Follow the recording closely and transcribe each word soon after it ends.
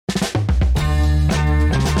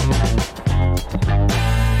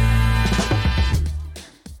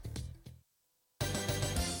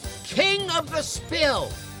a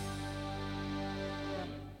spill.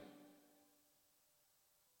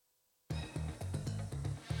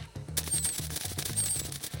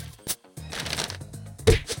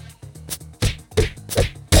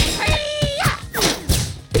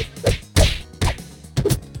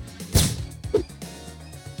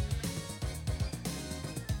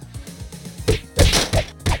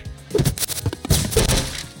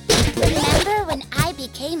 Remember when I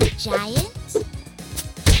became a giant?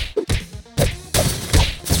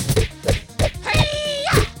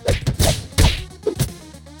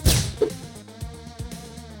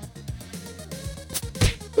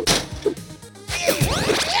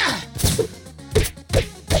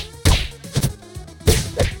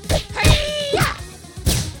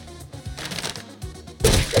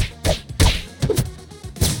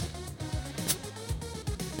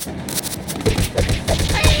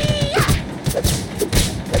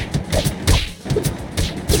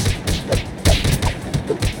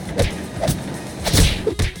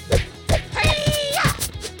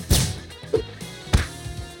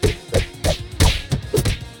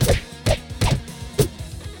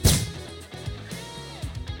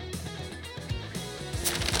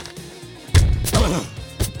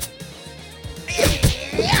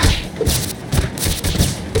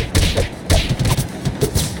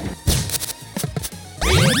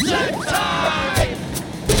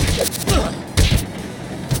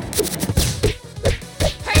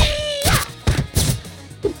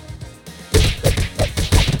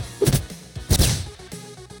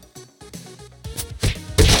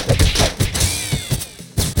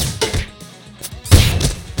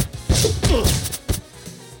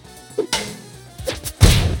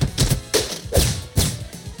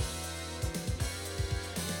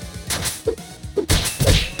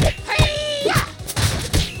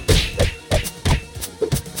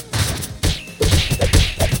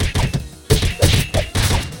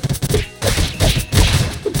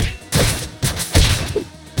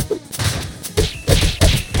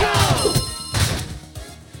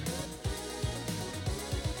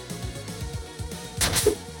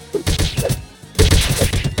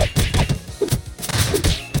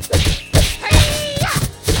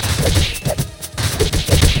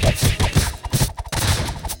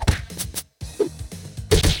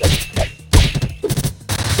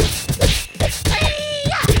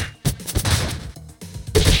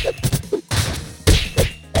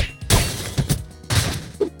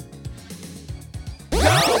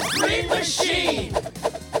 Machine!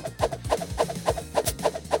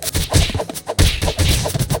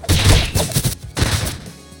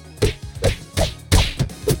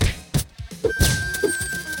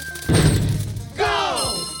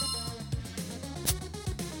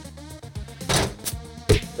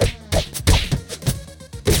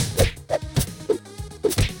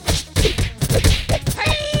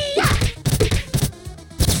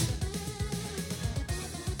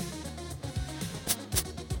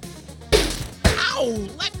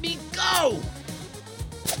 Let me go!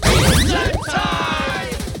 Mutant time!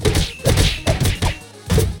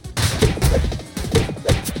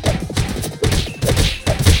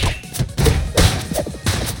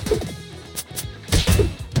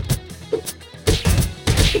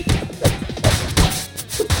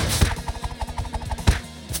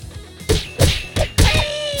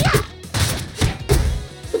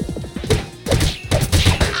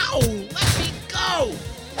 Let me go!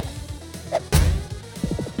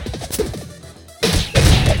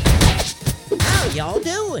 How y'all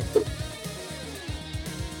doing?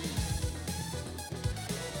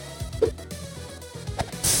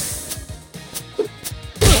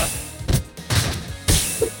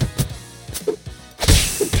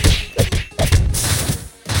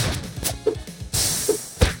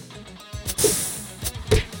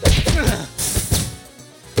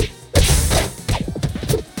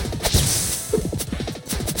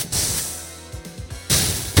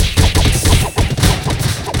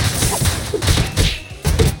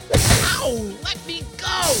 Let me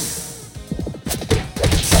go!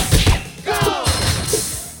 Go!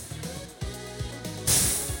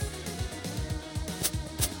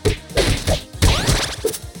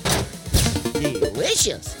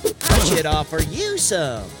 Delicious. I should offer you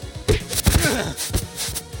some.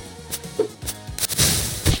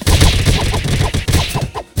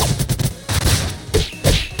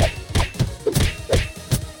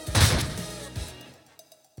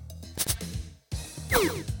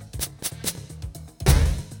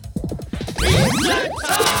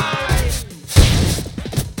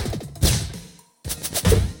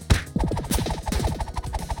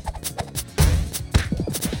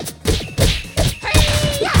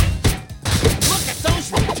 Look at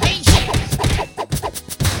those rotations!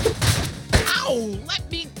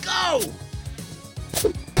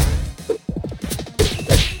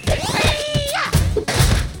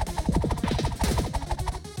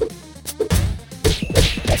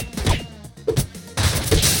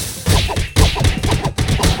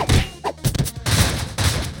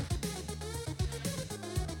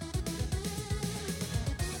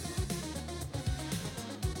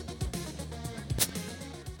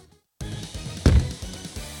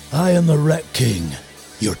 I am the Wreck King.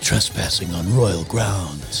 You're trespassing on royal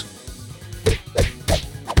grounds.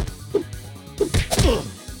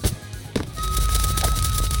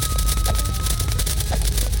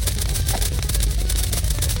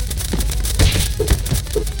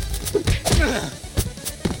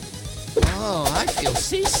 Oh, I feel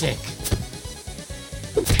seasick.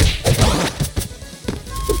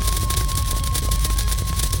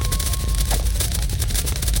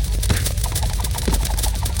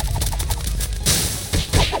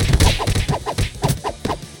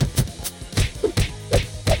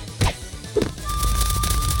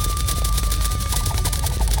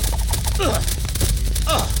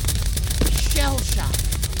 Shell shock.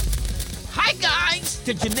 Hi, guys.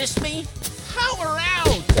 Did you miss me? Power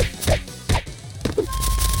out.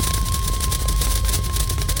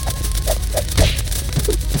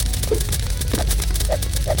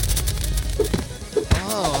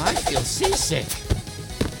 Oh, I feel seasick.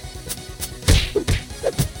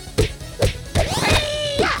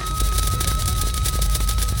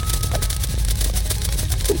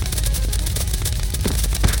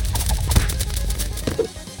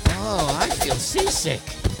 Oh, I feel seasick.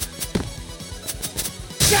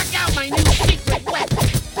 Check out my new secret weapon.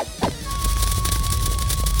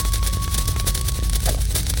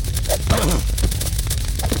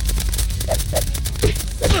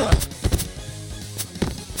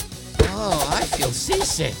 Oh, I feel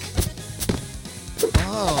seasick.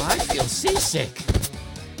 Oh, I feel seasick.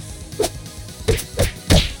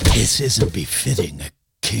 This isn't befitting a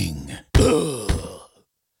king.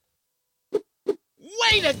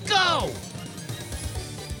 Way to go!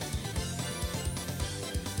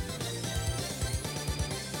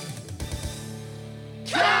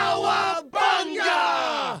 Cowabunga!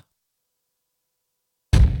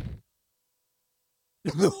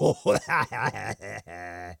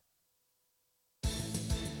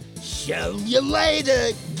 Show you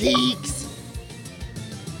later, geeks.